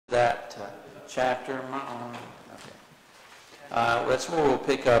that chapter. Okay. That's where we'll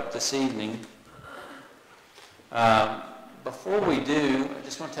pick up this evening. Before we do, I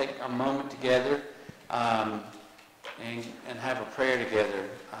just want to take a moment together and have a prayer together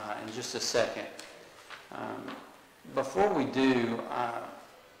in just a second. Before we do,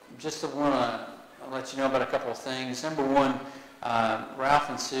 just want to let you know about a couple of things. Number one, Ralph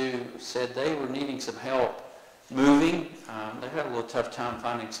and Sue said they were needing some help moving. They had a little tough time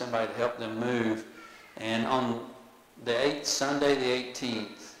finding somebody to help them move. And on Sunday the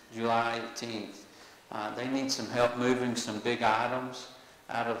 18th, July 18th, they need some help moving some big items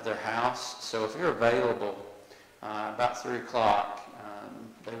out of their house. So if you're available about 3 o'clock,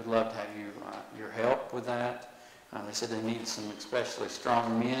 they would love to have your help with that. They said they need some especially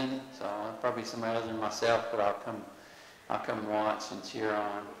strong men, so probably somebody other than myself, but I'll come watch and cheer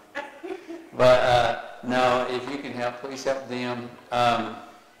on. But no, if you can help, please help them.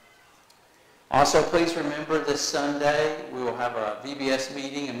 Also, please remember this Sunday we will have a VBS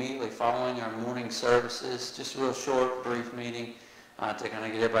meeting immediately following our morning services. Just a real short, brief meeting to kind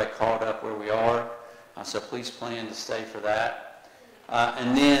of get everybody caught up where we are. So please plan to stay for that.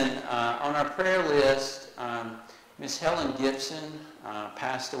 And then on our prayer list, Miss Helen Gibson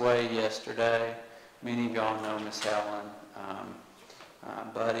passed away yesterday. Many of y'all know Miss Helen.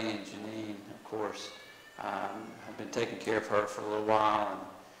 Buddy and Janine, of course, have been taking care of her for a little while,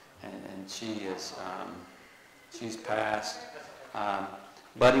 and she's passed.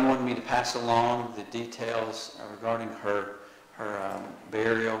 Buddy wanted me to pass along the details regarding her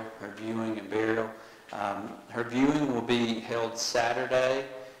burial, her viewing and burial. Her viewing will be held Saturday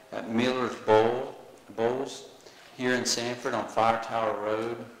at Miller's Bowls here in Sanford on Fire Tower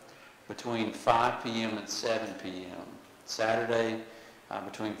Road between 5 p.m. and 7 p.m. Saturday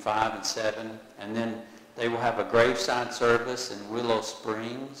between 5 and 7. And then they will have a graveside service in Willow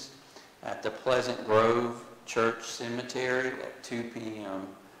Springs at the Pleasant Grove Church Cemetery at 2 p.m.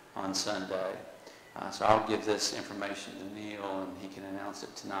 on Sunday. So I'll give this information to Neil, and he can announce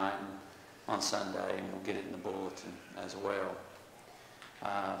it tonight and on Sunday, and we'll get it in the bulletin as well.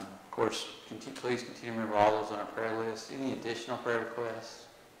 Of course, please continue to remember all those on our prayer list. Any additional prayer requests?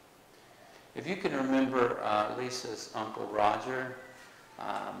 If you can remember Lisa's Uncle Roger,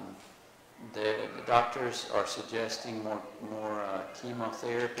 the doctors are suggesting more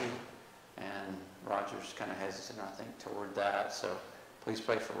chemotherapy, and Roger's kind of hesitant, I think, toward that. So please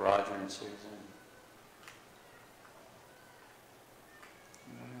pray for Roger and Susan.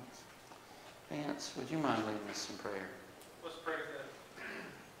 Anyone else? Vance, would you mind leading us in prayer? Let's pray for that.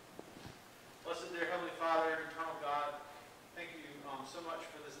 Blessed dear Heavenly Father, eternal God, thank you so much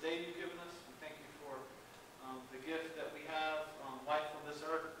for this day you've given us. We thank you for the gift that we have, life on this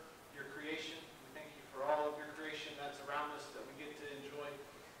earth, your creation. We thank you for all of your creation that's around us that we get to enjoy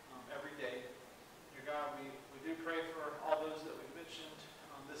every day. Dear God, we do pray for all those that we've mentioned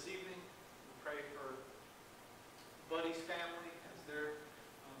this evening. We pray for Buddy's family as they're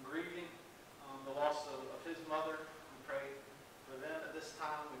grieving the loss of his mother. We pray for them at this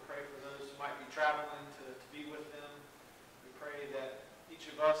time. We pray for those who might be traveling to be with them. We pray that each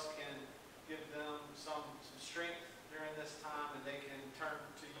of us can give them some strength during this time, and they can turn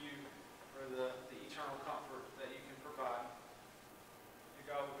to you for the eternal comfort that you can provide.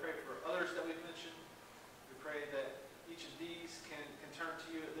 Dear God, we pray for others that we've mentioned. We pray that each of these can turn to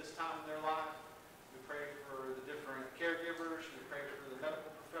you at this time in their life. We pray for the different caregivers. We pray for the medical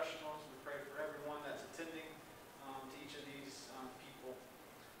professionals. We pray for everyone that's attending to each of these people.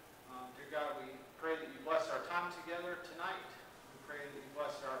 Dear God, we pray that you bless our time together tonight. We pray that you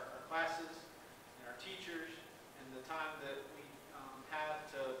bless our classes and our teachers and the time that we have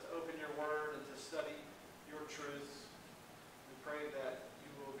to open your word and to study your truths. We pray that you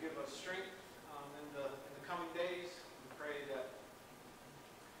will give us strength in the coming days. We pray that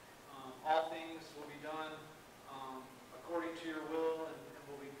all things will be done according to your will and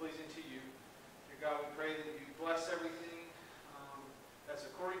will be pleasing to you. Dear God, we pray that you bless everything that's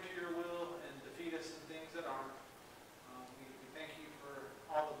according to your will and defeat us in things that aren't. We thank you for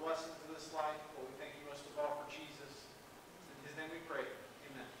all the blessings of this life, but we thank you most of all for Jesus. In his name we pray.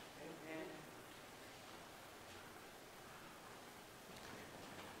 Amen. Amen.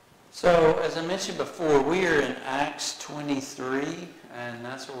 So, as I mentioned before, we are in Acts 23, and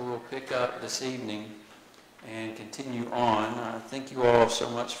that's where we'll pick up this evening and continue on. Thank you all so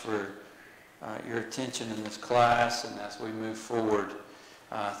much for your attention in this class and as we move forward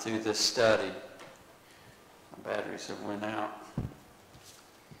through this study. My batteries have went out.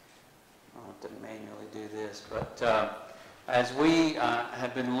 I'll have to manually do this. But as we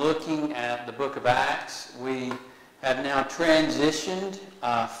have been looking at the book of Acts, we have now transitioned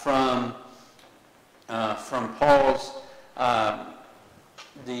from Paul's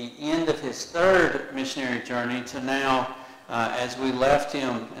the end of his third missionary journey to now, as we left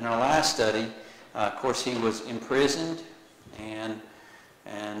him in our last study, of course he was imprisoned, and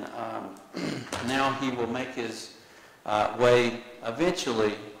now he will make his way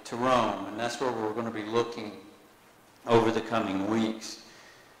eventually to Rome, and that's where we're going to be looking over the coming weeks,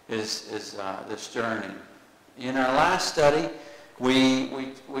 is this journey. In our last study,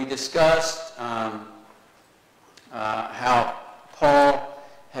 we discussed how Paul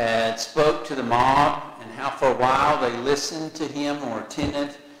had spoke to the mob and how for a while they listened to him or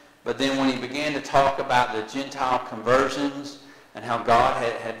attentive, but then when he began to talk about the Gentile conversions and how God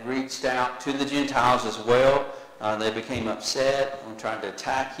had reached out to the Gentiles as well, they became upset and tried to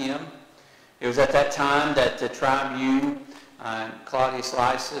attack him. It was at that time that the tribune, Claudius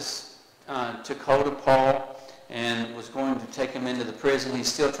Lysias, took hold of Paul and was going to take him into the prison.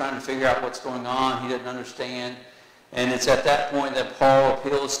 He's still trying to figure out what's going on. He didn't understand. And it's at that point that Paul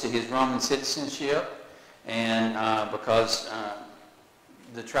appeals to his Roman citizenship, and because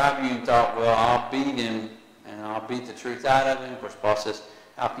the tribune thought, well, I'll beat him and I'll beat the truth out of him. Of course, Paul says,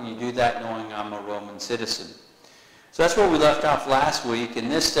 how can you do that knowing I'm a Roman citizen? So that's where we left off last week. In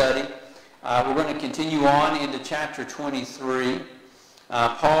this study, we're going to continue on into chapter 23.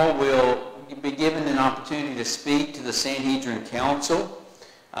 Paul will be given an opportunity to speak to the Sanhedrin Council,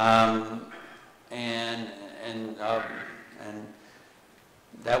 and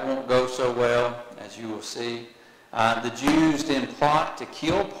that won't go so well, as you will see. The Jews then plot to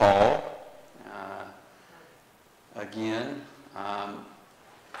kill Paul again.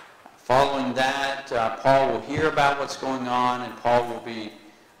 Following that, Paul will hear about what's going on, and Paul will be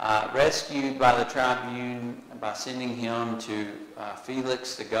rescued by the tribune by sending him to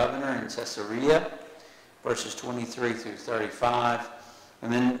Felix, the governor in Caesarea, verses 23 through 35.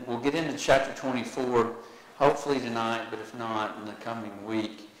 And then we'll get into chapter 24, hopefully tonight, but if not, in the coming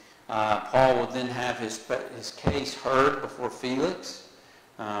week. Paul will then have his case heard before Felix,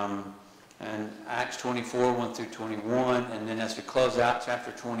 and Acts 24, 1 through 21. And then as we close out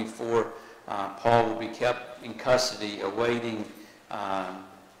chapter 24, Paul will be kept in custody awaiting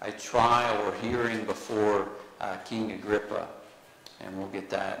a trial or hearing before King Agrippa. And we'll get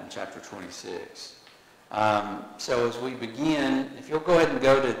that in chapter 26. So as we begin, if you'll go ahead and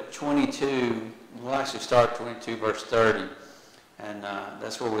go to 22, we'll actually start 22 verse 30. And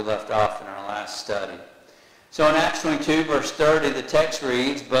that's where we left off in our last study. So in Acts 22 verse 30, the text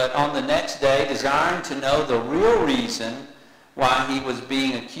reads, "But on the next day, desiring to know the real reason why he was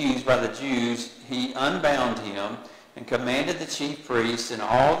being accused by the Jews, he unbound him and commanded the chief priests and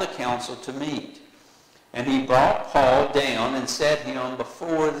all the council to meet. And he brought Paul down and set him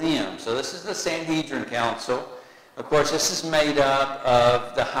before them." So this is the Sanhedrin Council. Of course, this is made up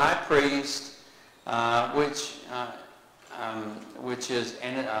of the high priest, which is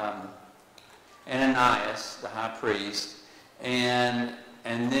Ananias, the high priest, and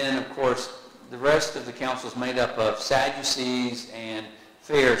then, of course, the rest of the council is made up of Sadducees and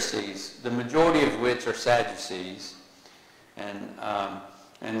Pharisees, the majority of which are Sadducees,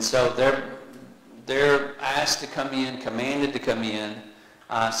 and so they're asked to come in, commanded to come in,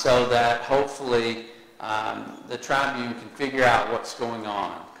 so that hopefully the tribune can figure out what's going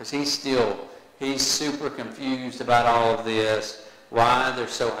on, because he's super confused about all of this, why they're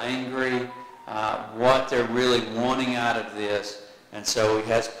so angry, what they're really wanting out of this, and so he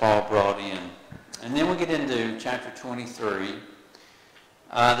has Paul brought in. And then we get into chapter 23.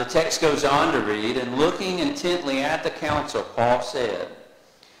 The text goes on to read, "And looking intently at the council, Paul said,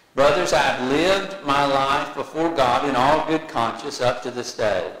 'Brothers, I have lived my life before God in all good conscience up to this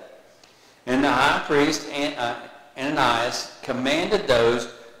day.' And the high priest Ananias commanded those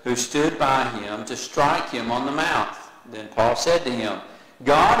who stood by him to strike him on the mouth. Then Paul said to him,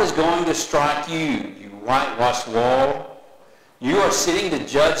 'God is going to strike you, you whitewashed wall. You are sitting to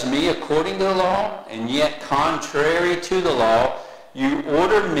judge me according to the law, and yet contrary to the law, you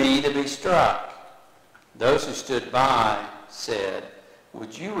ordered me to be struck.' Those who stood by said,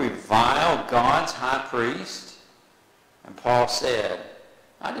 'Would you revile God's high priest?' And Paul said,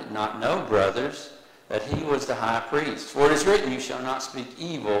 'I did not know, brothers, that he was the high priest. For it is written, you shall not speak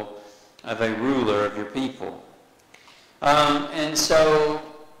evil of a ruler of your people.'" And so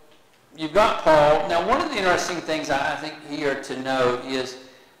you've got Paul. Now, one of the interesting things I think here to note is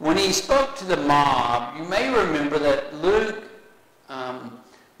when he spoke to the mob, you may remember that Luke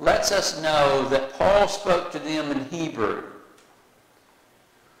lets us know that Paul spoke to them in Hebrew.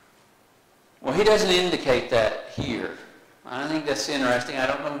 Well, he doesn't indicate that here. I think that's interesting. I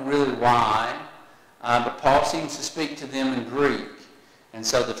don't know really why. but Paul seems to speak to them in Greek. And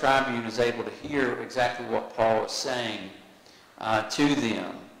so the tribune is able to hear exactly what Paul is saying to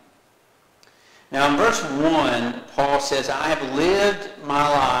them. Now in verse 1, Paul says, I have lived my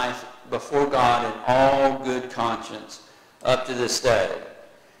life before God in all good conscience up to this day.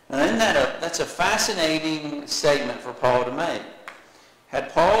 Now isn't that's a fascinating statement for Paul to make.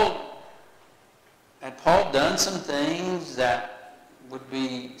 Had Paul done some things that would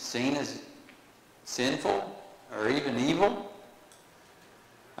be seen as sinful or even evil?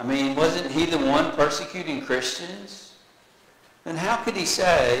 I mean, wasn't he the one persecuting Christians? Then how could he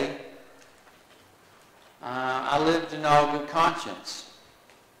say, I lived in all good conscience?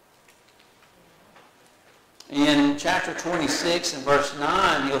 In chapter 26 and verse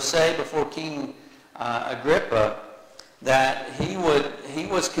 9, he'll say before King Agrippa that he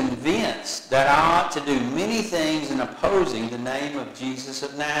was convinced that I ought to do many things in opposing the name of Jesus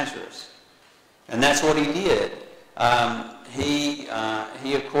of Nazareth. And that's what he did. He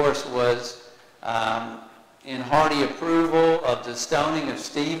of course, was in hearty approval of the stoning of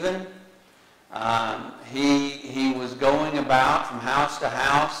Stephen. He was going about from house to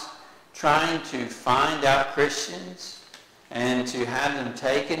house trying to find out Christians and to have them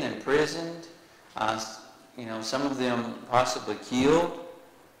taken and imprisoned, some of them possibly killed.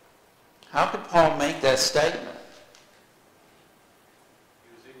 How could Paul make that statement?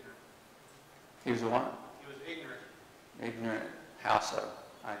 He was ignorant. He was what? He was ignorant. Ignorant. How so?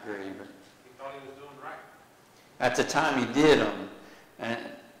 I agree. But He thought he was doing right. at the time he did them.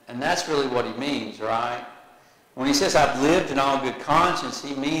 And that's really what he means, right? When he says, I've lived in all good conscience,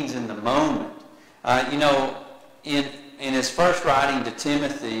 he means in the moment. In his first writing to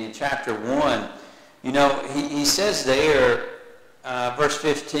Timothy in chapter 1, he says there, verse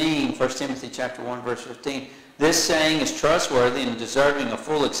 15, 1 Timothy chapter 1, verse 15, this saying is trustworthy and deserving of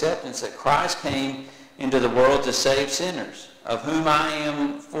full acceptance that Christ came into the world to save sinners, of whom I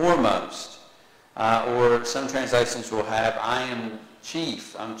am foremost. Or some translations will have, I'm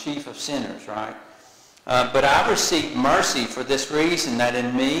chief of sinners, right? But I received mercy for this reason, that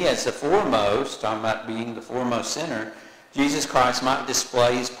in me as the foremost, talking about being the foremost sinner, Jesus Christ might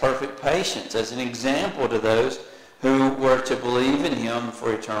display his perfect patience as an example to those who were to believe in him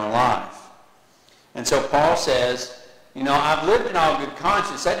for eternal life. And so Paul says, I've lived in all good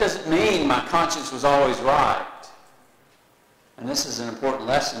conscience. That doesn't mean my conscience was always right. And this is an important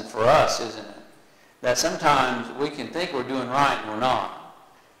lesson for us, isn't it? That sometimes we can think we're doing right and we're not.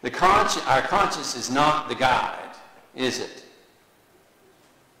 Our conscience is not the guide, is it?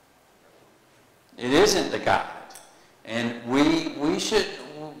 It isn't the guide. And we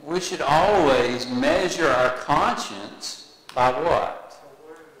should always measure our conscience by what?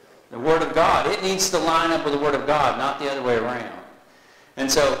 The Word of God. It needs to line up with the Word of God, not the other way around.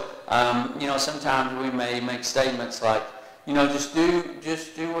 And so, sometimes we may make statements like, just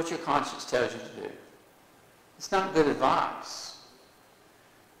do what your conscience tells you to do. It's not good advice.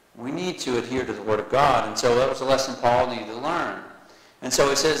 We need to adhere to the Word of God. And so that was a lesson Paul needed to learn. And so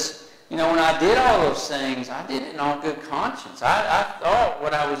he says, when I did all those things, I did it in all good conscience. I thought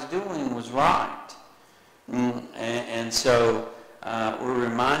what I was doing was right. And so we're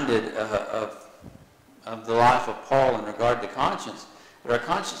reminded of the life of Paul in regard to conscience. But our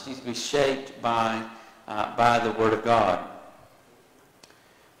conscience needs to be shaped by the Word of God.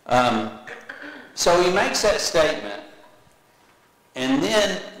 So he makes that statement. And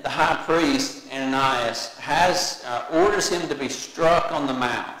then the high priest, Ananias, orders him to be struck on the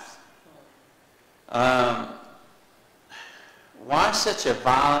mouth. Why such a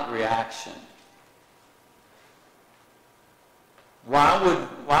violent reaction? Why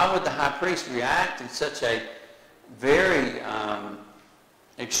would the high priest react in such a very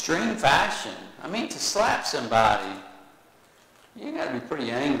extreme fashion? I mean, to slap somebody, you got to be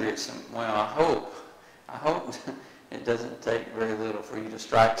pretty angry at some. Well, I hope it doesn't take very little for you to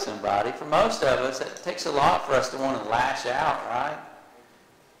strike somebody. For most of us, it takes a lot for us to want to lash out, right?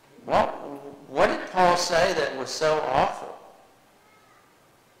 What did Paul say that was so awful?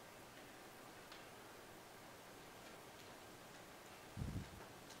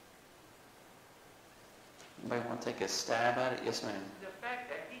 Anybody want to take a stab at it? Yes, ma'am. The fact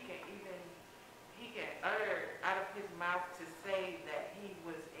that he can utter out of his mouth to say that he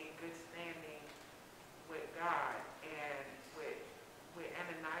was in good standing with God, and with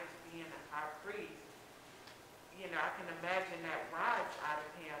Ananias being a high priest, I can imagine that rise out of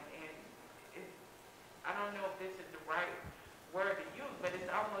him. And I don't know if this is the right word to use, but it's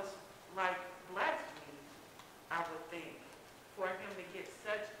almost like blasphemy, I would think, for him to get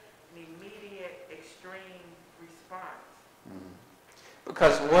such an immediate, extreme response.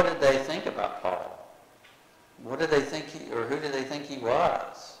 Because what did they think about Paul? what did they think who did they think he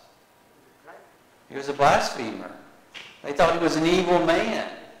was? He was a blasphemer. They thought he was an evil man.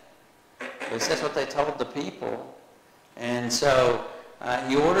 At least that's what they told the people. And so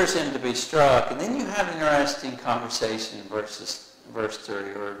he orders him to be struck. And then you have an interesting conversation in verse 3,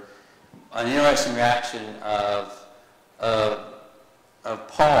 or an interesting reaction of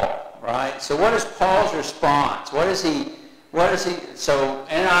Paul, right? So what is Paul's response? So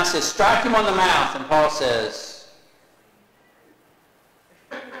Ananias says, strike him on the mouth. And Paul says,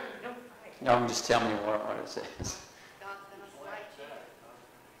 no, just tell me what it says.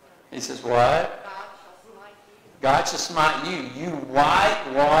 He says, what? God shall smite you, you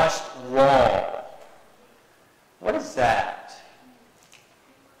whitewashed wall. What is that?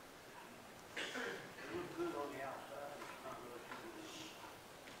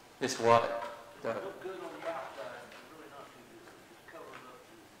 It's what?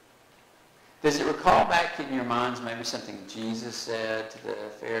 Does it recall back in your minds maybe something Jesus said to the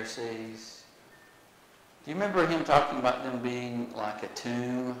Pharisees? Do you remember him talking about them being like a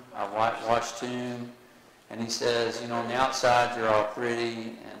tomb, a whitewashed tomb? And he says, on the outside you're all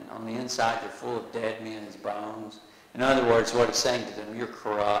pretty, and on the inside you're full of dead men's bones. In other words, what he's saying to them, you're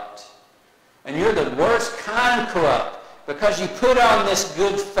corrupt. And you're the worst kind of corrupt, because you put on this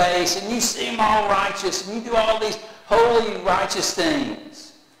good face, and you seem all righteous, and you do all these holy, righteous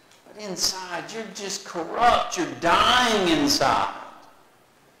things. But inside, you're just corrupt. You're dying inside.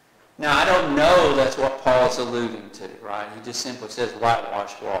 Now, I don't know that's what Paul's alluding to, right? He just simply says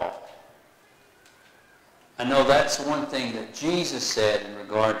whitewashed wall. I know that's one thing that Jesus said in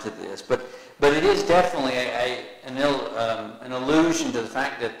regard to this, but it is definitely an allusion to the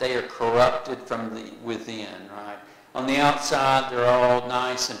fact that they are corrupted from the within, right? On the outside, they're all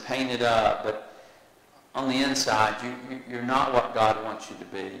nice and painted up, but on the inside, you're not what God wants you to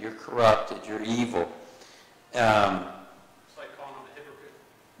be. You're corrupted. You're evil. It's like calling him a hypocrite.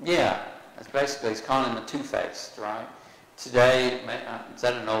 Yeah, that's basically, he's calling him a two-faced, right? Today, is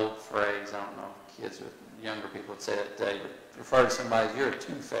that an old phrase? I don't know if kids with younger people would say that today, but refer to somebody as, you're a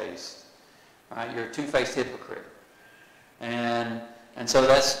two-faced, right? You're a two-faced hypocrite. And so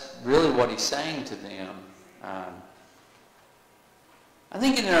that's really what he's saying to them. I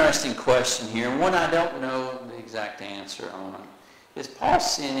think an interesting question here, and one I don't know the exact answer on, is Paul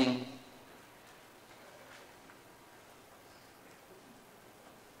sinning?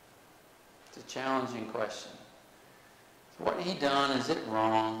 It's a challenging question. What he done, is it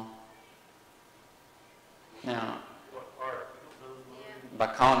wrong? Now, by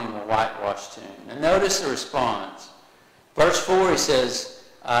calling him a whitewashed tomb. And notice the response. Verse 4, he says,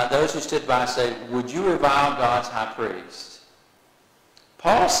 those who stood by say, would you revile God's high priest?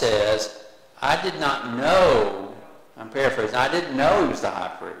 Paul says, I did not know, I'm paraphrasing, I didn't know he was the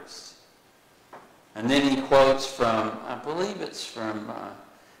high priest. And then he quotes from, I believe it's from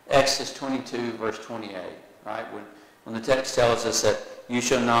Exodus 22, verse 28, right? When the text tells us that you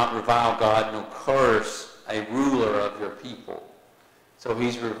shall not revile God nor curse a ruler of your people. So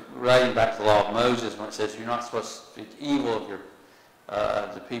he's relating back to the law of Moses when it says you're not supposed to speak evil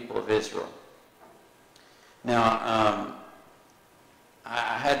of the people of Israel. Now,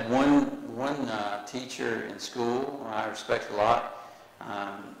 I had one teacher in school I respect a lot,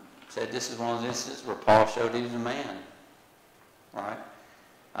 said this is one of those instances where Paul showed he was a man, right?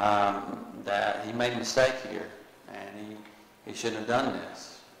 That he made a mistake here, and he shouldn't have done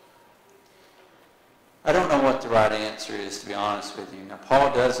this. I don't know what the right answer is, to be honest with you. Now,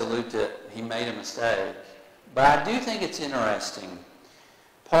 Paul does allude to he made a mistake, but I do think it's interesting.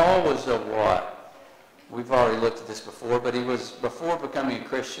 Paul was a what? We've already looked at this before, but he was, before becoming a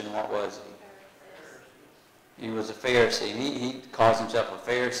Christian, what was he? He was a Pharisee. He calls himself a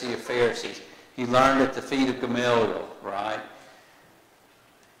Pharisee of Pharisees. He learned at the feet of Gamaliel, right?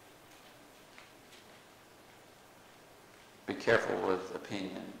 Be careful with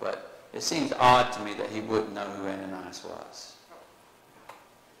opinion, but it seems odd to me that he wouldn't know who Ananias was.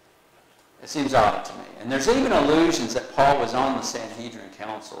 It seems odd to me. And there's even allusions that Paul was on the Sanhedrin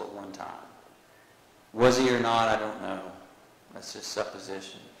Council at one time. Was he or not, I don't know. That's just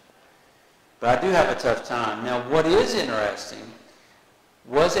supposition. But I do have a tough time. Now, what is interesting,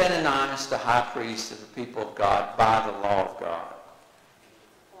 was Ananias the high priest of the people of God by the law of God?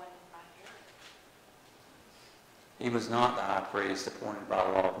 He was not the high priest appointed by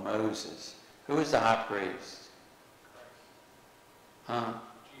the law of Moses. Who is the high priest? Huh?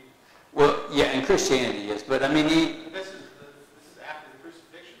 Well, yeah, in Christianity, yes. But, I mean, This is after the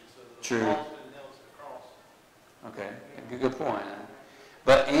crucifixion, so the True. Paul's been nailed to the cross. Okay, good point.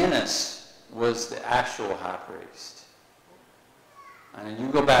 But Annas was the actual high priest. And you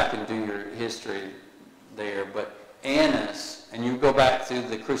go back and do your history there, but Annas, and you go back through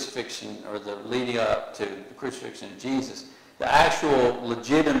the crucifixion or the leading up to the crucifixion of Jesus, the actual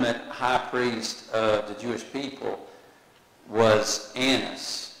legitimate high priest of the Jewish people was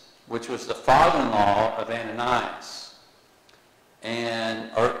Annas, which was the father-in-law of Ananias,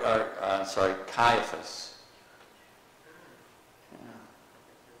 and Caiaphas. Yeah.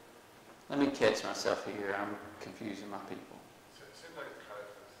 Let me catch myself here. I'm confusing my people. So it seems like it's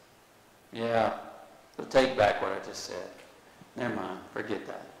Caiaphas. Yeah. So take back what I just said. Never mind. Forget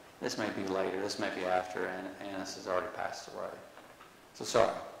that. This may be later. This may be after Annas has already passed away. So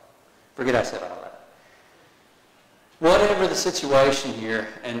sorry. Forget I said all that. Whatever the situation here,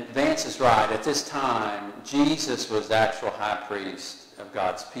 and Vance is right, at this time, Jesus was the actual high priest of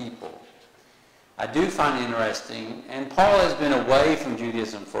God's people. I do find it interesting, and Paul has been away from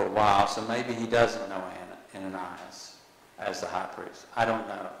Judaism for a while, so maybe he doesn't know Ananias as the high priest. I don't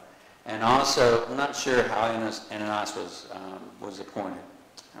know. And also, I'm not sure how Ananias was appointed.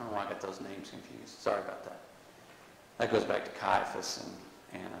 I don't know why I got those names confused. Sorry about that. That goes back to Caiaphas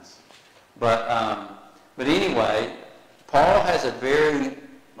and Annas. But anyway, Paul has a very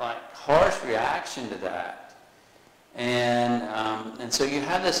harsh reaction to that. And so you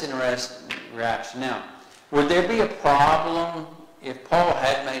have this interesting reaction. Now, would there be a problem if Paul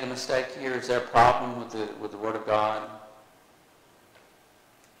had made a mistake here? Is there a problem with the Word of God?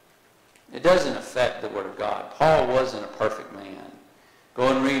 It doesn't affect the Word of God. Paul wasn't a perfect man. Go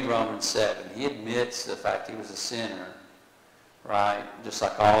and read Romans 7. He admits the fact he was a sinner, right? Just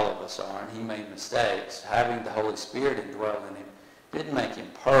like all of us are. And he made mistakes. Having the Holy Spirit indwell in him didn't make him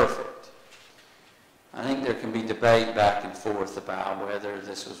perfect. I think there can be debate back and forth about whether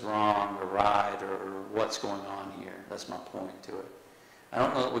this was wrong or right or what's going on here. That's my point to it. I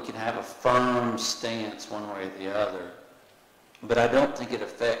don't know that we can have a firm stance one way or the other. But I don't think it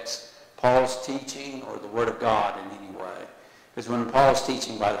affects Paul's teaching or the Word of God in any way. Because when Paul's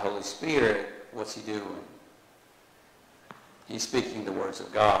teaching by the Holy Spirit, what's he doing? He's speaking the words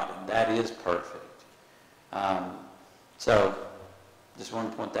of God, and that is perfect. So, just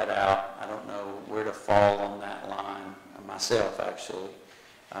want to point that out. I don't know where to fall on that line myself, actually.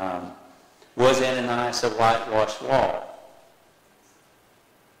 Was Ananias a whitewashed wall?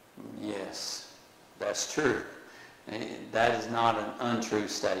 Yes, that's true. That is not an untrue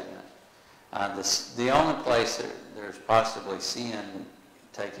statement. The only place there's possibly sin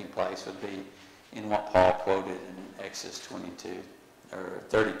taking place would be in what Paul quoted in Exodus 22, or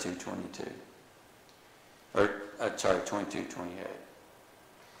 32:22, or 22:28.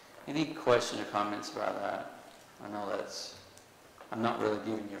 Any question or comments about that? I know I'm not really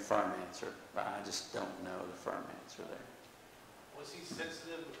giving you a firm answer, but I just don't know the firm answer there. Was he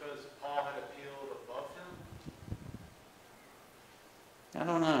sensitive because Paul had appealed above him? I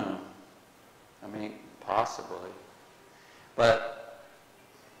don't know. I mean, possibly. But,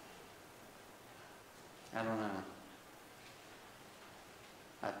 I don't know.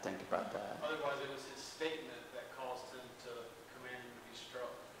 I'd think about that. Otherwise, it was his statement that caused him to command him to be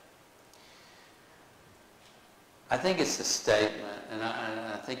struck. I think it's a statement, and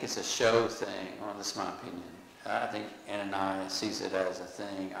I think it's a show thing. Well, that's my opinion. I think Ananias sees it as a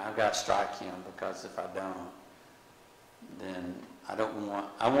thing. I've got to strike him because if I don't, then I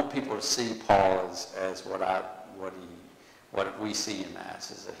want people to see Paul as what we see him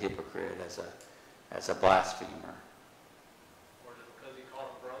as a hypocrite, as a blasphemer. Or is it because he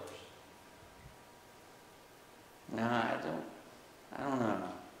called them brothers? No, I don't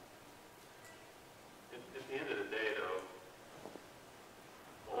know. At the end of the day, though,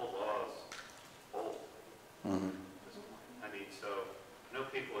 old laws, old. Mm-hmm. I mean, so I know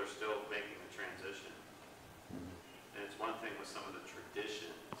people are still making the transition. And it's one thing with some of the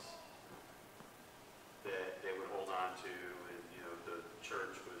traditions that they would hold on to, and the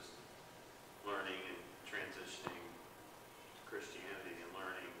church was learning and transitioning to Christianity and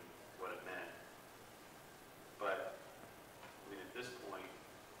learning what it meant. But I mean, at this point,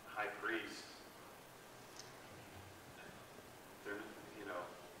 high priest, they're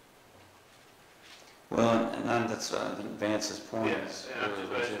Well, and that's I think Vance's point yes, is and I'm really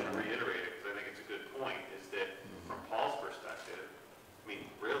just going to legitimate. reiterate it because I think it's a good point. Is that from Paul's perspective? I mean,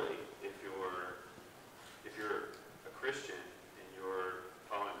 really, if you're a Christian and you're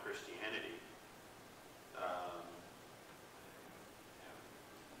following Christianity,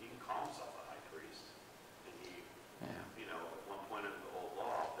 he can call himself a high priest, and at one point in the old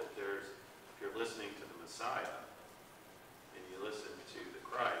law, that if you're listening to the Messiah and you listen to the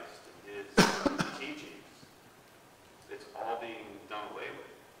Christ and his teachings, it's all being done away with.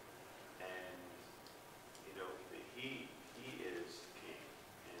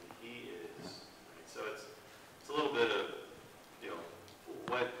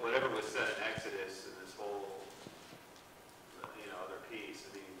 whatever was said in Exodus and this whole, other piece,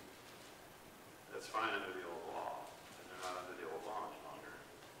 I mean, that's fine under the old law, and they're not under the old law any longer.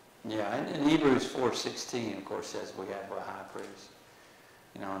 Yeah, and Hebrews 4:16, of course, says we have a high priest.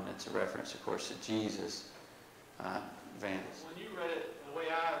 And it's a reference, of course, to Jesus. Vance. When you read it, the way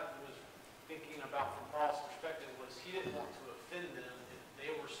I was thinking about from Paul's perspective was he didn't want to offend them if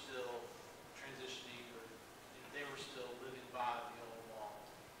they were still transitioning or if they were still living by the old law,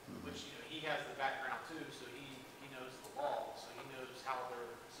 which, he has the background too, so he knows the law, so he knows how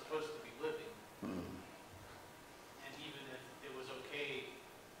they're supposed to be living. And even if it was okay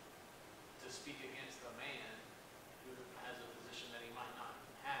to speak against a man who has a position that he might not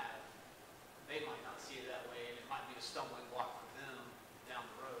have, they might not see it that way, and it might be a stumbling block for them down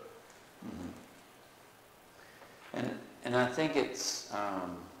the road. And I think it's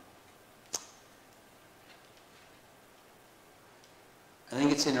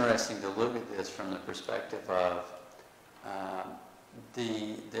interesting to look at this from the perspective of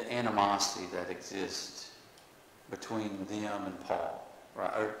the animosity that exists between them and Paul,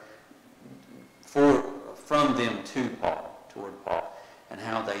 right? Or from them to Paul, toward Paul, and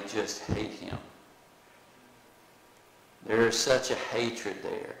how they just hate him. There is such a hatred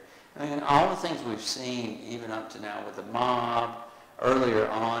there. I mean, all the things we've seen even up to now with the mob, earlier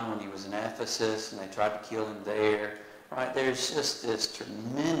on when he was in Ephesus and they tried to kill him there, right? There's just this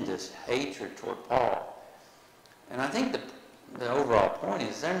tremendous hatred toward Paul. And I think the overall point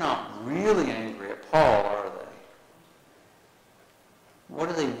is they're not really angry at Paul, are they? What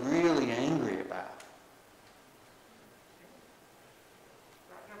are they really angry about?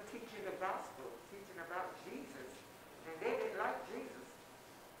 About him teaching the gospel, teaching about Jesus. And they didn't like Jesus.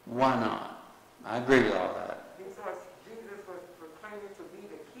 Why not? I agree with all that. Because Jesus was proclaiming to be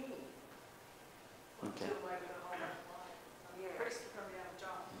the king. Okay. Yeah.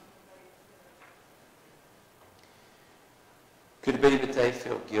 Could it be that they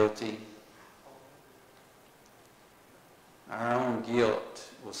feel guilty? Our own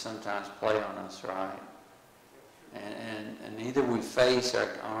guilt will sometimes play on us, right? And either we face our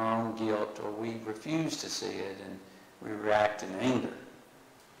own guilt or we refuse to see it and we react in anger,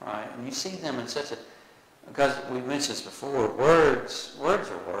 right? And you see them in such a, because we mentioned this before, words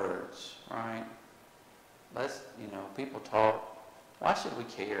are words, right? People talk. Why should we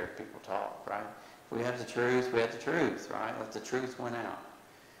care if people talk, right? If we have the truth, we have the truth, right? Let the truth win out.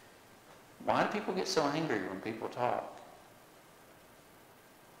 Why do people get so angry when people talk?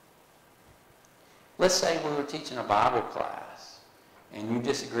 Let's say we were teaching a Bible class and you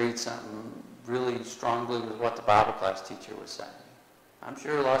disagreed something really strongly with what the Bible class teacher was saying. I'm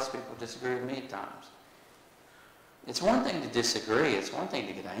sure lots of people disagree with me at times. It's one thing to disagree. It's one thing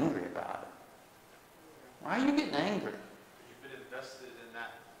to get angry about it. Why are you getting angry? You've been invested in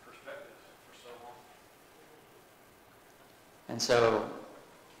that perspective for so long. And so,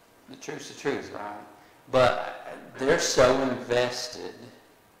 the truth's the truth, right? But they're so invested,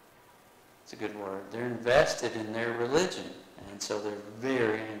 it's a good word, they're invested in their religion. And so they're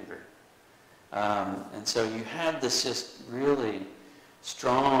very angry. And so you have this just really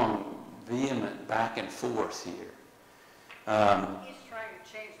strong, vehement back and forth here. He's trying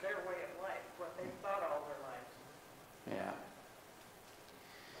to change their way of life, what they've thought all their lives. Yeah.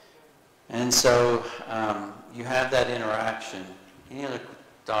 And so you have that interaction. Any other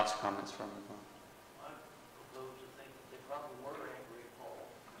thoughts or comments from the group? I propose to think that they probably were angry at Paul,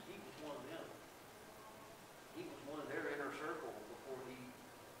 because he was one of them. He was one of their inner circle before he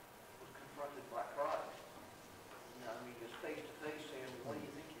was confronted by Christ. Just face to face saying, what do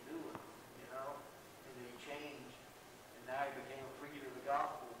you think you're doing? And then he changed, and now he became a preacher of the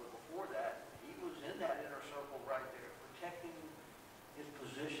gospel. But before that, he was in that inner circle right there, protecting his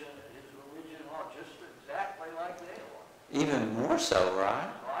position and his religion, just exactly like they are. Even more so, right?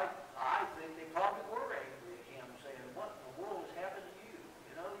 So I think they probably were angry at him, saying, what in the world has happened to you?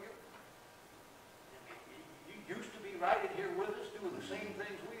 You used to be right in here with us, doing the same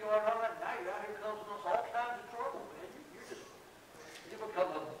things we are, all right? Now you're out here causing us all kinds of trouble, man. You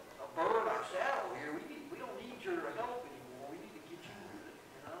become a bird on our saddle here. We don't need your help anymore. We need to get you with it,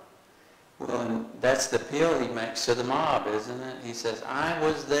 Well, and that's the appeal he makes to the mob, isn't it? He says, I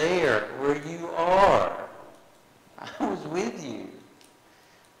was there where you are. I was with you.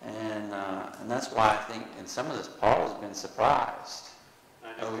 And that's why I think in some of this, Paul has been surprised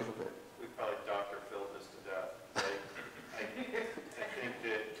I a know little bit. we probably Dr. Phil this to death. I think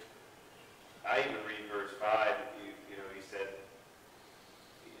that I even read verse 5. He said,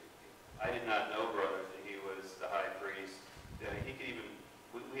 I did not know, brothers, that he was the high priest. He could even,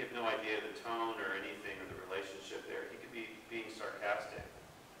 we have no idea the tone or anything or the relationship there. He could be being sarcastic.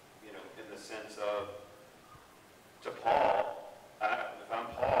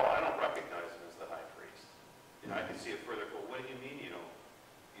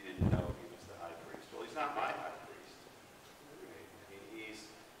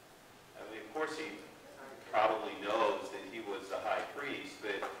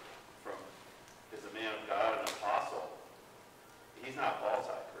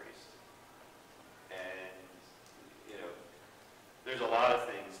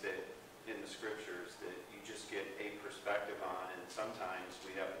 scriptures that you just get a perspective on, and sometimes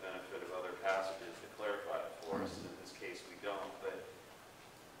we have the benefit of other passages to clarify it for us. In this case, we don't, but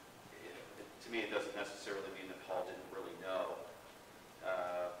to me, it doesn't necessarily mean that Paul didn't really know.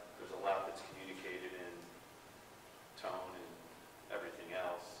 There's a lot that's communicated in tone and everything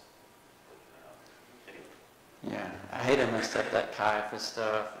else. But, anyway. Yeah, I hate I messed up that Caiaphas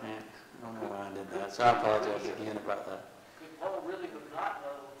stuff, man. I don't know why I did that, so I apologize again about that. Could Paul really have not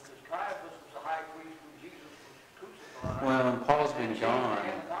known, because Caiaphas was the high priest when Jesus was crucified. Well, and Paul's been And gone.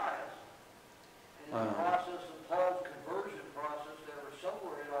 Ananias. And in the process of Paul's conversion process, there was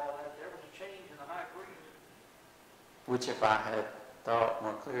somewhere in all that, there was a change in the high priest. Which if I had thought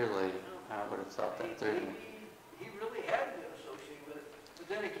more clearly, I would have thought that through. He really had been associated with it. But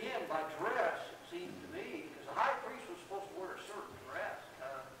then again, by dress, it seemed to me, because the high priest was supposed to wear a certain dress.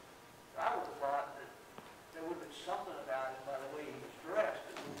 I would have thought that there would have been something about him by the way he was dressed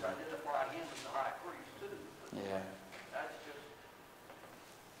that would identify him as the high priest too. But Yeah. that's just,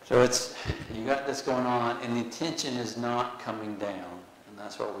 So you got this going on, and the tension is not coming down, and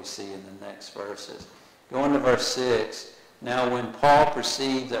that's what we see in the next verses. Going to verse 6, now when Paul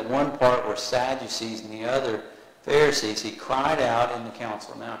perceived that one part were Sadducees and the other Pharisees, he cried out in the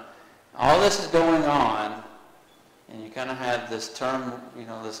council. Now, all this is going on, and you kind of have this term,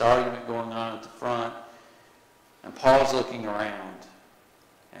 this argument going on at the front, and Paul's looking around,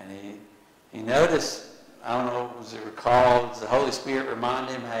 and he noticed, I don't know, was it recalled, does the Holy Spirit remind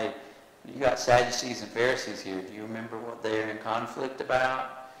him, hey, you got Sadducees and Pharisees here. Do you remember what they're in conflict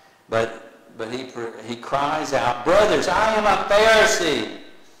about? But he cries out, brothers, I am a Pharisee,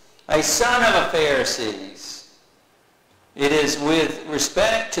 a son of a Pharisees. It is with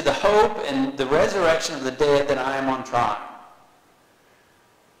respect to the hope and the resurrection of the dead that I am on trial.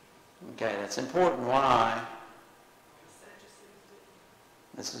 Okay, that's important. Why?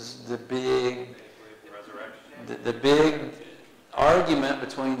 This is the big argument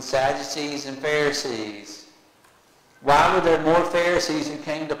between Sadducees and Pharisees. Why were there more Pharisees who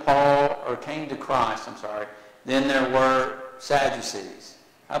came to Christ, than there were Sadducees?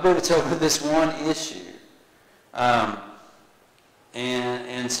 I believe it's over this one issue.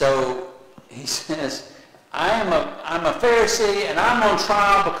 And so he says, I'm a Pharisee and I'm on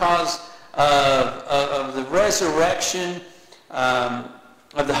trial because of the resurrection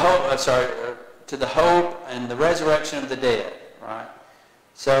of the hope. To the hope and the resurrection of the dead. Right.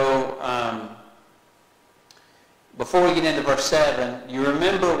 So before we get into verse 7, you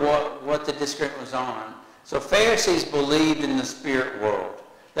remember what the disagreement was on. So Pharisees believed in the spirit world.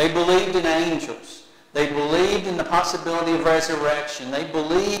 They believed in angels. They believed in the possibility of resurrection. They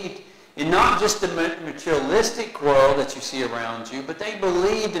believed in not just the materialistic world that you see around you, but they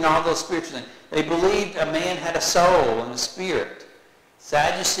believed in all those spiritual things. They believed a man had a soul and a spirit.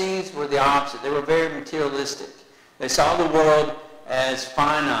 Sadducees were the opposite. They were very materialistic. They saw the world as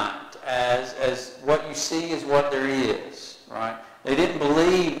finite, as what you see is what there is, right? They didn't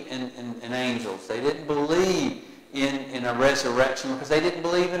believe in angels. They didn't believe in a resurrection because they didn't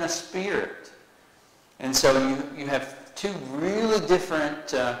believe in a spirit. And so you have two really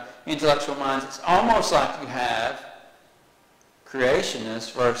different intellectual minds. It's almost like you have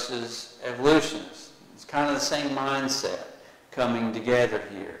creationists versus evolutionists. It's kind of the same mindset coming together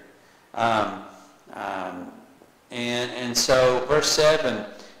here. And so verse 7,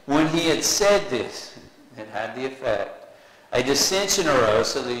 when he had said this, it had the effect. A dissension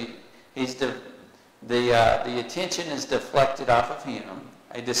arose, so the attention is deflected off of him.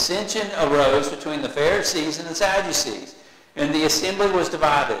 A dissension arose between the Pharisees and the Sadducees, and the assembly was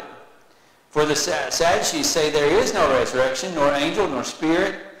divided. For the Sadducees say there is no resurrection, nor angel, nor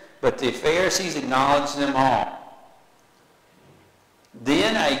spirit, but the Pharisees acknowledge them all.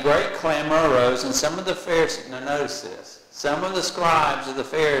 Then a great clamor arose, and some of the Pharisees, now notice this, some of the scribes of the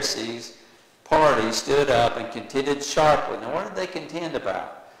Pharisees' party stood up and contended sharply. Now what did they contend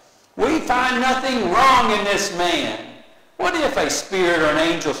about? We find nothing wrong in this man. What if a spirit or an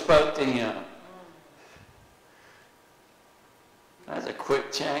angel spoke to him? That was a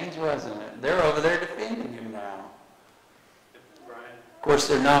quick change, wasn't it? They're over there defending him now. Brian? Of course,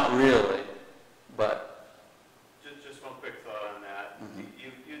 they're not really, but... Just one quick thought on that. Mm-hmm.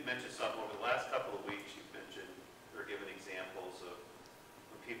 You'd mentioned something over the last couple of weeks. You've mentioned or given examples of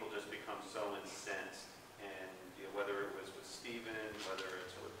when people just become so incensed, and whether it was with Stephen, whether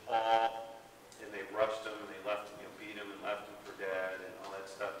it's with Paul, and they rushed him and they left him, beat him and left him for dead and all that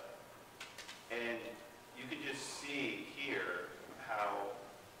stuff. And you can just see here how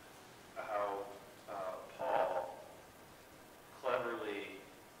Paul cleverly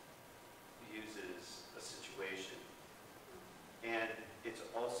uses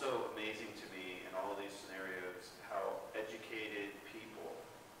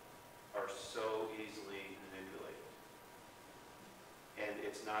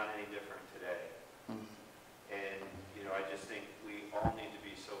not any different today. Mm. And, I just think we all need to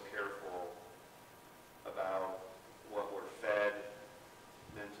be so careful about what we're fed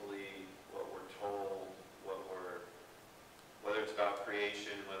mentally, what we're told, whether it's about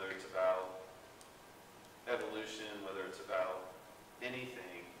creation, whether it's about evolution, whether it's about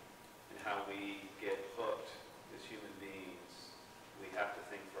anything, and how we get hooked as human beings. We have to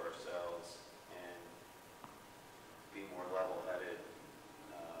think for ourselves and be more level-headed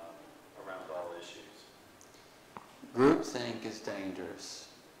around all issues. Groupthink is dangerous.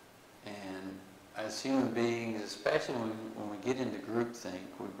 And as human beings, especially when we get into groupthink,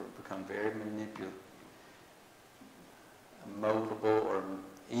 we become very moldable or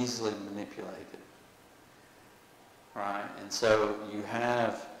easily manipulated. Right? And so you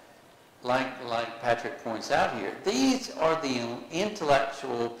have, like Patrick points out here, these are the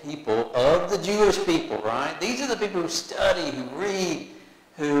intellectual people of the Jewish people, right? These are the people who study, who read,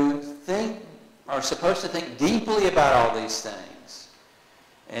 who are supposed to think deeply about all these things.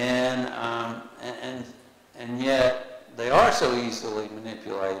 And yet they are so easily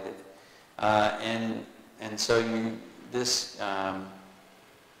manipulated. And so this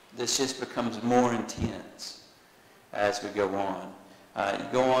just becomes more intense as we go on. You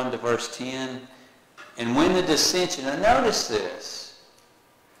go on to verse 10. And when the dissension, now notice this,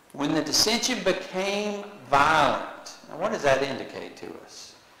 when the dissension became violent, now what does that indicate to us?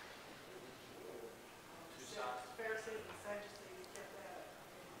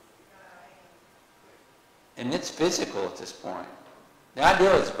 And it's physical at this point. The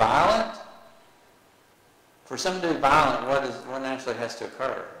idea is violent. For something to be violent, what actually has to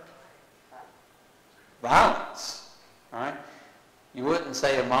occur? Violence. Right? You wouldn't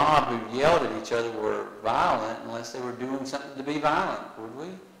say a mob who yelled at each other were violent unless they were doing something to be violent, would we?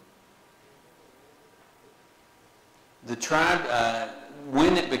 The tribe,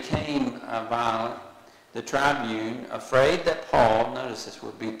 when it became violent, the tribune, afraid that Paul, notice this,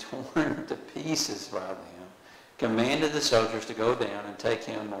 would be torn to pieces by them, commanded the soldiers to go down and take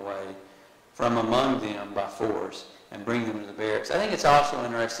him away from among them by force and bring them to the barracks. I think it's also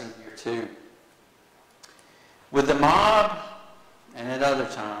interesting here too. With the mob and at other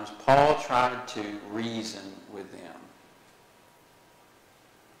times, Paul tried to reason with them.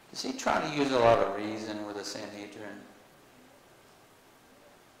 Does he try to use a lot of reason with the Sanhedrin?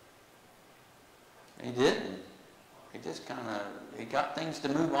 He didn't. He just he got things to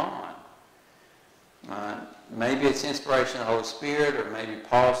move on. Maybe it's inspiration of the Holy Spirit, or maybe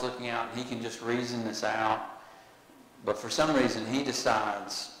Paul's looking out and he can just reason this out. But for some reason he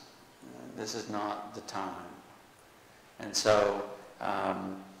decides this is not the time. And so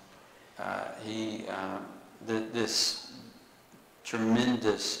this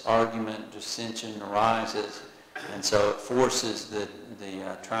tremendous argument, dissension arises, and so it forces the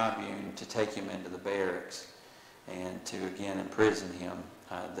tribune to take him into the barracks and to again imprison him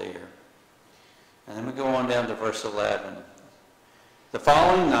there. And then we go on down to verse 11. The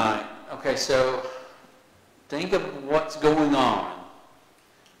following night, okay, so think of what's going on.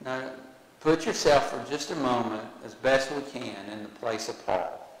 Now, put yourself for just a moment, as best we can, in the place of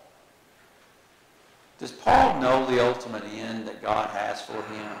Paul. Does Paul know the ultimate end that God has for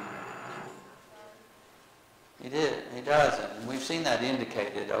him? He doesn't. And we've seen that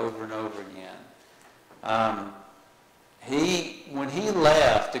indicated over and over again. When he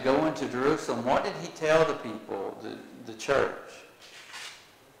left to go into Jerusalem, what did he tell the people, the church,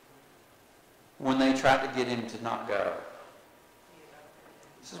 when they tried to get him to not go?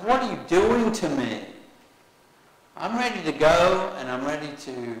 He says, what are you doing to me? I'm ready to go, and I'm ready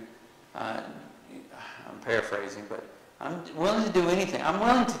to, I'm paraphrasing, but I'm willing to do anything. I'm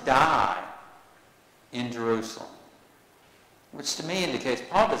willing to die in Jerusalem. Which to me indicates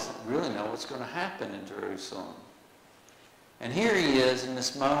Paul doesn't really know what's going to happen in Jerusalem. And here he is in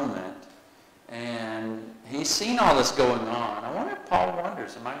this moment, and he's seen all this going on. I wonder if Paul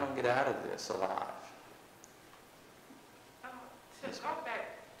wonders, am I going to get out of this alive? To go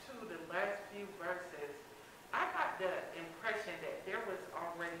back to the last few verses, I got the impression that there was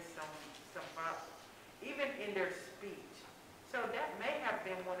already some even in their speech. So that may have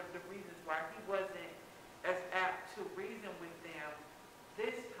been one of the reasons why he wasn't as apt to reason with them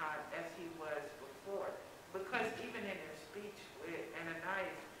this time as he was before. Because even in their speech with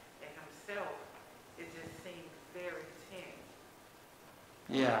Ananias and himself, it just seemed very tense.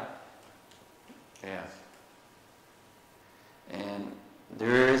 Yeah. And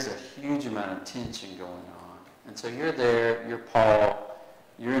there is a huge amount of tension going on. And so you're there, you're Paul,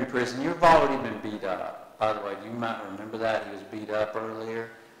 you're in prison, you've already been beat up. By the way, you might remember that, he was beat up earlier.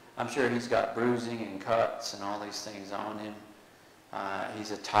 I'm sure he's got bruising and cuts and all these things on him.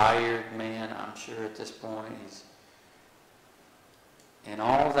 He's a tired man, I'm sure, at this point. And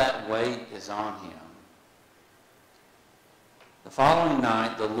all that weight is on him. The following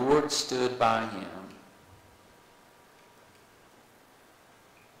night, the Lord stood by him.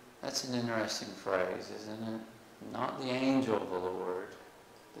 That's an interesting phrase, isn't it? Not the angel of the Lord.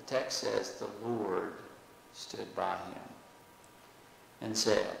 The text says the Lord stood by him and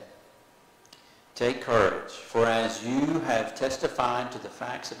said, "Take courage, for as you have testified to the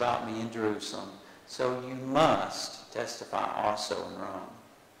facts about me in Jerusalem, so you must testify also in Rome."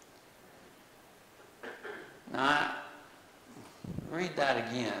 Now, read that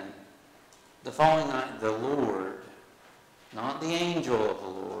again. The following night, the Lord, not the angel of the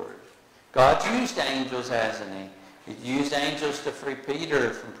Lord. God's used angels, hasn't he? He's used angels to free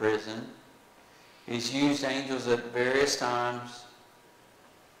Peter from prison. He's used angels at various times.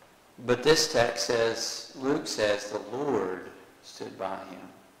 But this text says, Luke says, the Lord stood by him.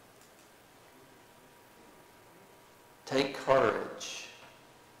 Take courage.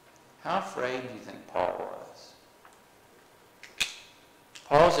 How afraid do you think Paul was?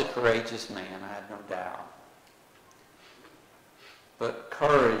 Paul's a courageous man, I have no doubt. But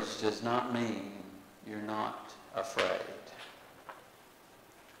courage does not mean you're not afraid.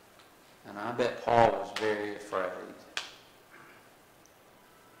 And I bet Paul was very afraid.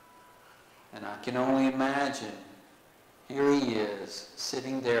 And I can only imagine, here he is,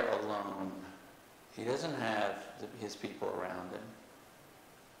 sitting there alone. He doesn't have his people around him.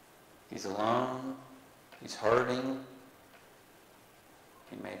 He's alone. He's hurting.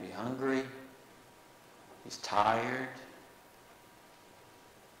 He may be hungry. He's tired.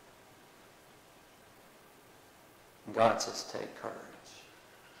 And God says, take courage.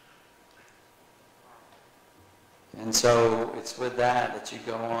 And so it's with that you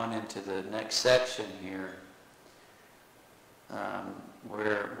go on into the next section here,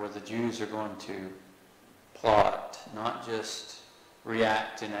 where the Jews are going to plot, not just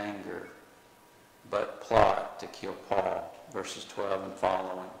react in anger, but plot to kill Paul, verses 12 and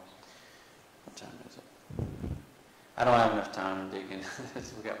following. What time is it? I don't have enough time to dig into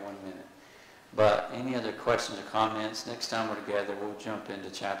this. We've got 1 minute. But any other questions or comments? Next time we're together, we'll jump into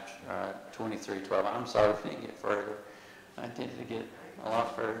chapter 23:12. I'm sorry we didn't get further. I intended to get a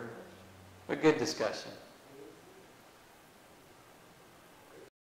lot further. But good discussion.